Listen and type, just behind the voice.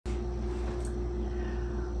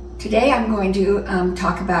Today I'm going to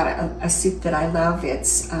talk about a soup that I love.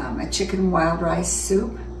 It's a chicken wild rice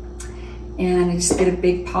soup. And I just get a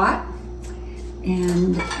big pot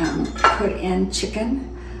and put in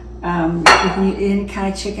chicken. You can use any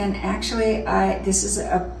kind of chicken. Actually, this is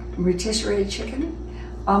a rotisserie chicken.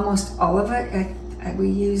 Almost all of it.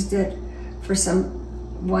 We used it for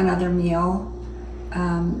one other meal,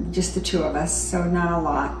 just the two of us, so not a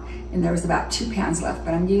lot. And there was about 2 pounds left,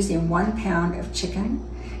 but I'm using 1 pound of chicken.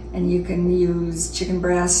 And you can use chicken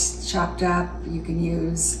breast chopped up. You can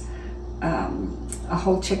use a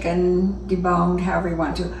whole chicken deboned, however you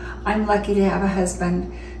want to. I'm lucky to have a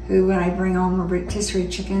husband who, when I bring home a rotisserie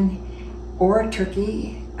chicken or a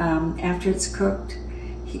turkey, after it's cooked,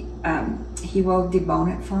 he will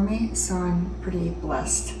debone it for me, so I'm pretty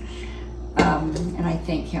blessed. And I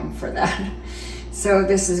thank him for that. So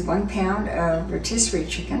this is 1 pound of rotisserie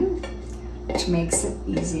chicken, which makes it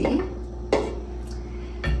easy.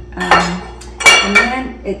 And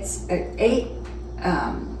then it's 8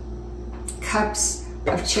 cups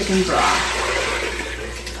of chicken broth.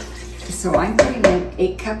 So I'm putting in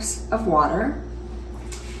 8 cups of water,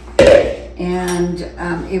 and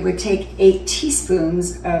it would take 8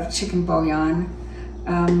 teaspoons of chicken bouillon,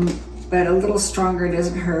 but a little stronger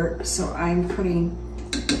doesn't hurt. So I'm putting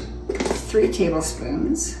 3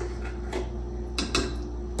 tablespoons,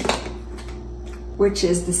 which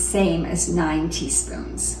is the same as 9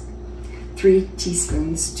 teaspoons. 3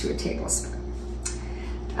 teaspoons to a tablespoon.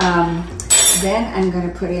 Then I'm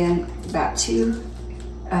going to put in about 2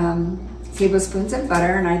 tablespoons of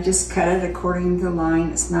butter, and I just cut it according to the line.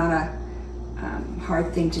 It's not a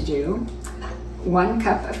hard thing to do. 1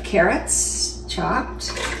 cup of carrots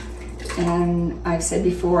chopped, and I've said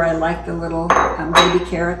before I like the little baby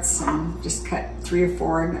carrots, and just cut 3 or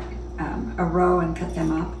 4 in a row and cut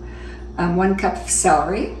them up. 1 cup of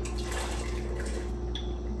celery,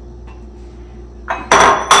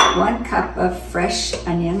 1 cup of fresh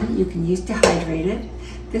onion. You can use dehydrated.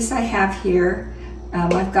 This I have here.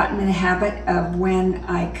 I've gotten in the habit of when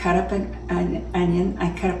I cut up an onion,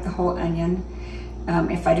 I cut up the whole onion.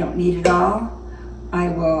 If I don't need it all, I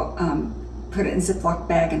will put it in a Ziploc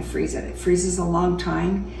bag and freeze it. It freezes a long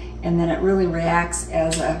time, and then it really reacts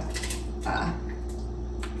as a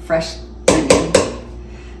fresh onion.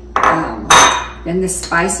 Then the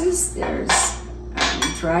spices, there's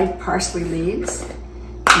dried parsley leaves,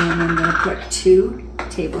 and I'm going to put 2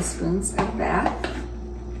 tablespoons of that.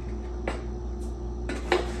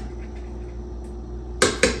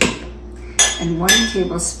 And 1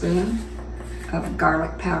 tablespoon of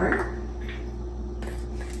garlic powder.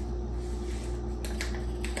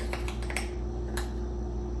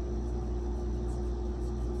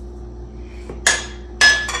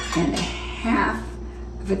 And 1/2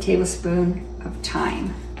 of a tablespoon of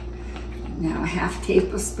thyme. Now, 1/2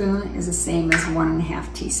 tablespoon is the same as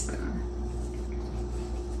 1½ teaspoon.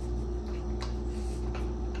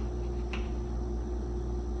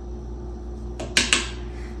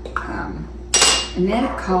 And then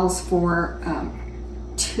it calls for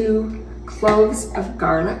 2 cloves of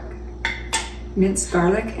garlic, minced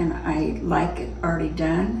garlic, and I like it already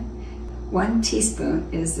done. 1 teaspoon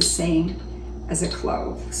is the same as a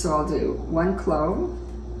clove, so I'll do 1 clove,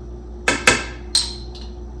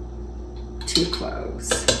 2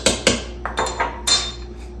 cloves.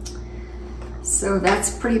 So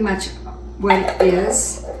that's pretty much what it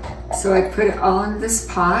is. So I put it all in this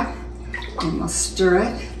pot and we'll stir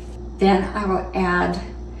it. Then I will add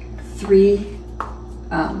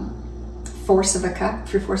 3/4 of a cup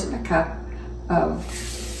of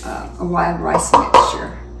a wild rice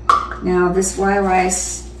mixture. Now this wild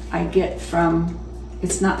rice I get from,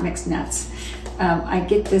 it's not mixed nuts. I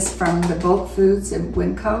get this from the bulk foods in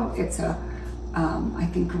Winco. It's I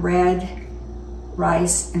think red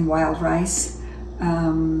rice and wild rice.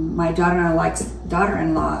 My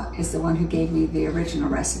daughter-in-law is the one who gave me the original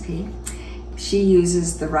recipe. She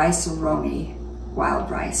uses the rice-a-roni wild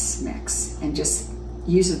rice mix and just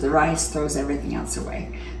uses the rice, throws everything else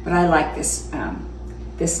away. But I like this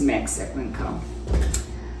this mix at Winco.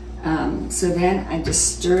 So then I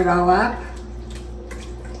just stir it all up,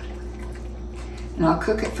 and I'll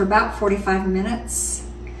cook it for about 45 minutes.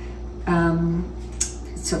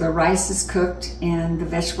 So the rice is cooked and the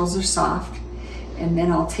vegetables are soft, and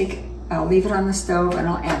then I'll leave it on the stove, and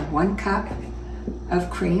I'll add 1 cup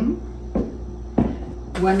of cream,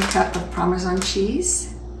 1 cup of Parmesan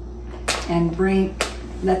cheese, and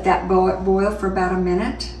let that boil for about a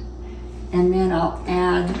minute, and then I'll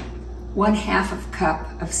add 1/2 cup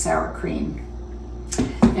of sour cream.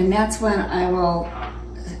 And that's when I will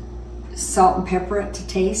salt and pepper it to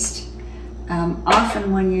taste.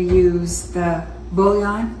 Often when you use the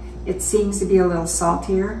bouillon, it seems to be a little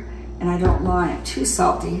saltier, and I don't want it too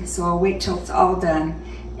salty, so I'll wait till it's all done,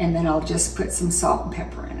 and then I'll just put some salt and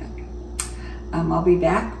pepper in it. I'll be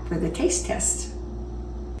back for the taste test.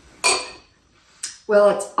 Well,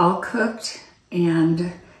 it's all cooked,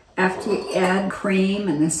 and after you add cream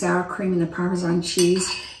and the sour cream and the Parmesan cheese,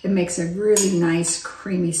 it makes a really nice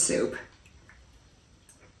creamy soup.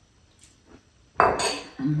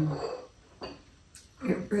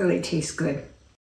 It really tastes good.